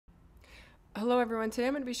Hello everyone, today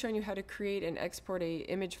I'm going to be showing you how to create and export a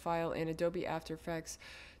image file in Adobe After Effects.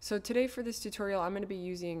 So today for this tutorial I'm going to be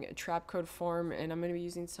using Trapcode Form and I'm going to be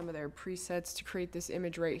using some of their presets to create this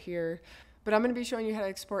image right here. But I'm going to be showing you how to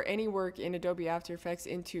export any work in Adobe After Effects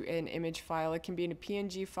into an image file. It can be in a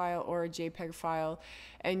PNG file or a JPEG file,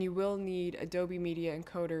 and you will need Adobe Media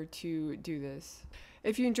Encoder to do this.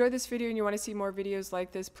 If you enjoyed this video and you want to see more videos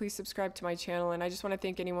like this, please subscribe to my channel, and I just want to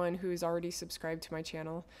thank anyone who is already subscribed to my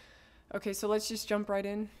channel. Okay, so let's just jump right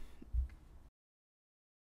in.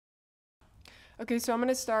 Okay, so I'm going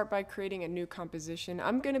to start by creating a new composition.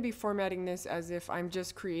 I'm going to be formatting this as if I'm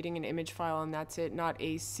just creating an image file and that's it, not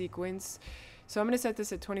a sequence. So I'm going to set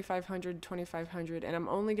this at 2500, 2500, and I'm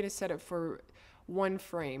only going to set it for one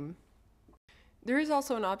frame. There is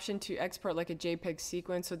also an option to export like a JPEG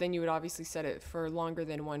sequence, so then you would obviously set it for longer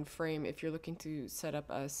than one frame if you're looking to set up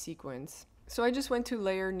a sequence. So I just went to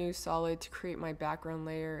layer new solid to create my background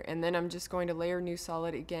layer, and then I'm just going to layer new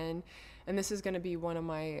solid again, and this is going to be one of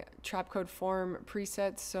my Trapcode Form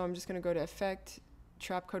presets. So I'm just going to go to Effect,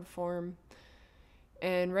 Trapcode Form,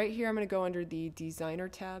 and right here I'm going to go under the Designer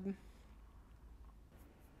tab,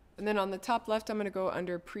 and then on the top left I'm going to go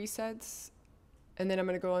under Presets, and then I'm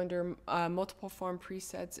going to go under Multiple Form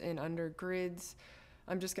Presets, and under Grids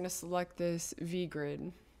I'm just going to select this V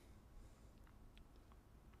grid.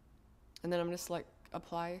 And then I'm going to select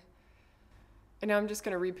Apply. And now I'm just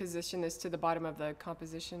going to reposition this to the bottom of the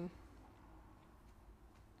composition.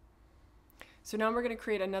 So now we're going to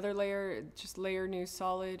create another layer, just layer new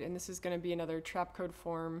solid, and this is going to be another Trapcode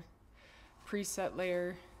Form preset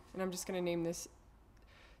layer. And I'm just going to name this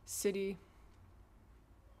City.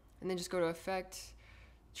 And then just go to Effect,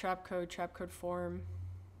 Trapcode Form.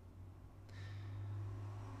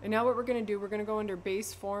 And now what we're going to do, we're going to go under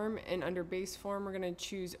Base Form, and under Base Form we're going to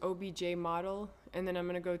choose Obj Model, and then I'm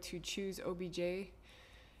going to go to Choose OBJ,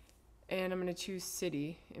 and I'm going to choose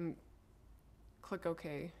City, and click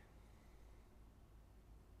OK.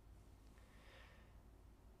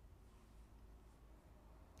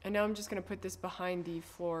 And now I'm just going to put this behind the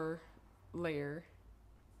floor layer.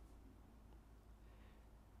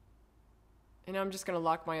 And now I'm just going to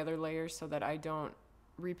lock my other layers so that I don't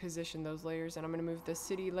reposition those layers, and I'm going to move the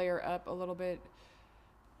city layer up a little bit.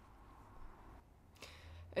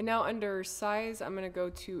 And now under size I'm going to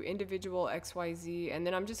go to individual XYZ, and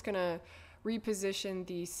then I'm just going to reposition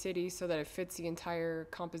the city so that it fits the entire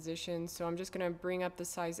composition. So I'm just going to bring up the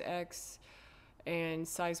size X and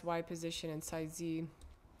size Y position and size Z.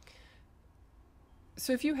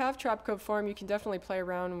 So if you have Trapcode Form, you can definitely play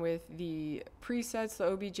around with the presets, the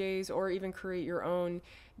OBJs, or even create your own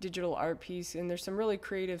digital art piece. And there's some really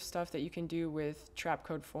creative stuff that you can do with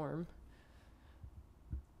Trapcode Form.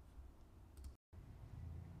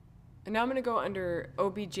 And now I'm going to go under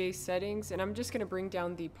OBJ settings, and I'm just going to bring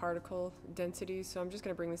down the particle density. So I'm just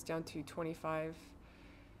going to bring this down to 25.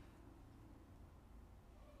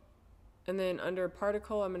 And then under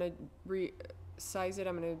particle, I'm going to size it.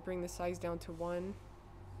 I'm going to bring the size down to 1.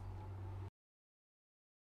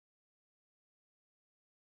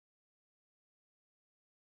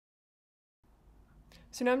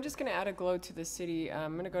 So now I'm just going to add a glow to the city.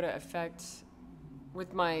 I'm going to go to Effect.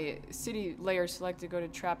 With my city layer selected, go to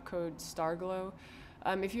Trapcode Star Glow.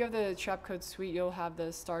 If you have the Trapcode suite, you'll have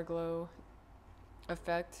the Star Glow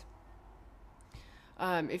effect.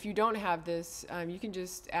 If you don't have this, you can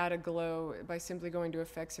just add a glow by simply going to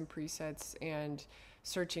Effects and Presets and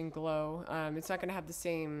searching glow. It's not going to have the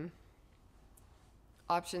same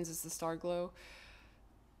options as the Star Glow,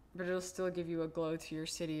 but it'll still give you a glow to your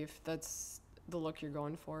city if that's the look you're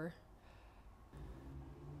going for.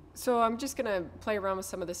 So I'm just going to play around with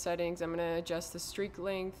some of the settings. I'm going to adjust the streak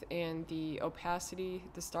length and the opacity,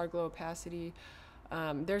 the Star Glow opacity.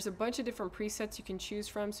 There's a bunch of different presets you can choose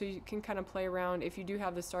from, so you can kind of play around. If you do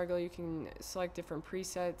have the Star Glow, you can select different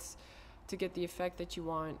presets to get the effect that you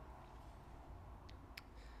want.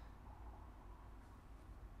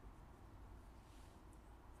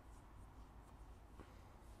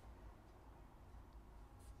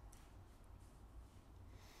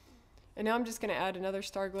 And now I'm just going to add another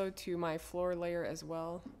Star Glow to my floor layer as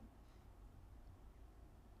well.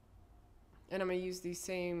 And I'm going to use the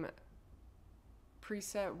same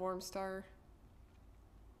preset, Warm Star.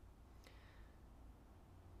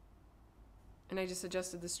 And I just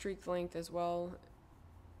adjusted the streak length as well.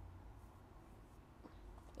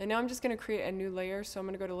 And now I'm just going to create a new layer. So I'm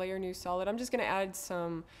going to go to Layer New Solid. I'm just going to add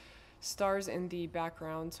some stars in the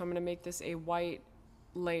background. So I'm going to make this a white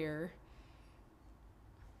layer.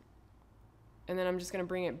 And then I'm just going to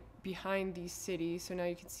bring it behind the city. So now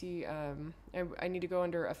you can see I need to go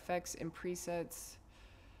under Effects and Presets.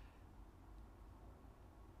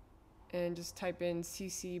 and just type in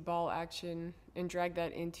CC ball action and drag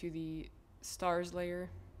that into the stars layer.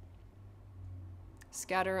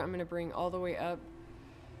 Scatter, I'm going to bring all the way up.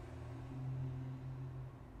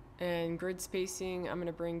 And grid spacing, I'm going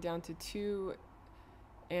to bring down to 2.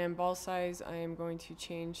 And ball size, I am going to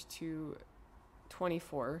change to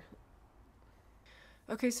 24.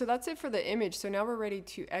 Okay, so that's it for the image. So now we're ready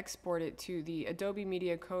to export it to the Adobe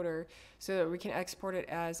Media Encoder so that we can export it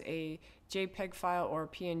as a JPEG file or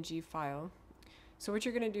PNG file. So what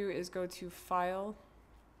you're going to do is go to File,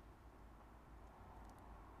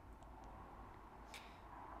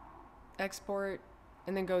 Export,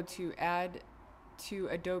 and then go to Add to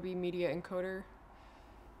Adobe Media Encoder.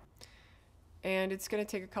 And it's going to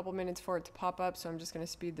take a couple minutes for it to pop up, so I'm just going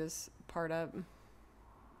to speed this part up.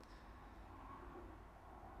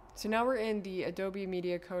 So now we're in the Adobe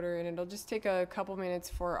Media Encoder, and it'll just take a couple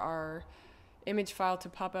minutes for our image file to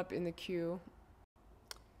pop up in the queue.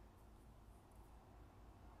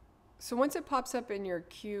 So once it pops up in your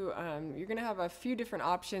queue, you're going to have a few different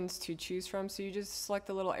options to choose from. So you just select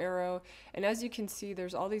the little arrow, and as you can see,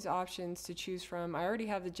 there's all these options to choose from. I already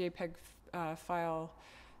have the JPEG file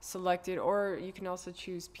selected, or you can also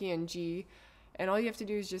choose PNG, and all you have to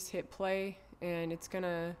do is just hit play, and it's going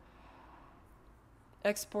to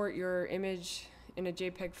export your image in a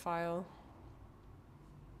JPEG file.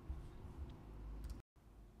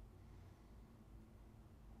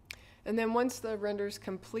 And then once the render is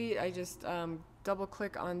complete, I just double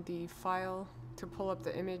click on the file to pull up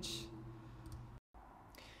the image.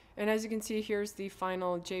 And as you can see, here's the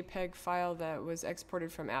final JPEG file that was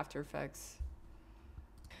exported from After Effects.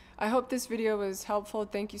 I hope this video was helpful.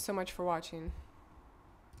 Thank you so much for watching.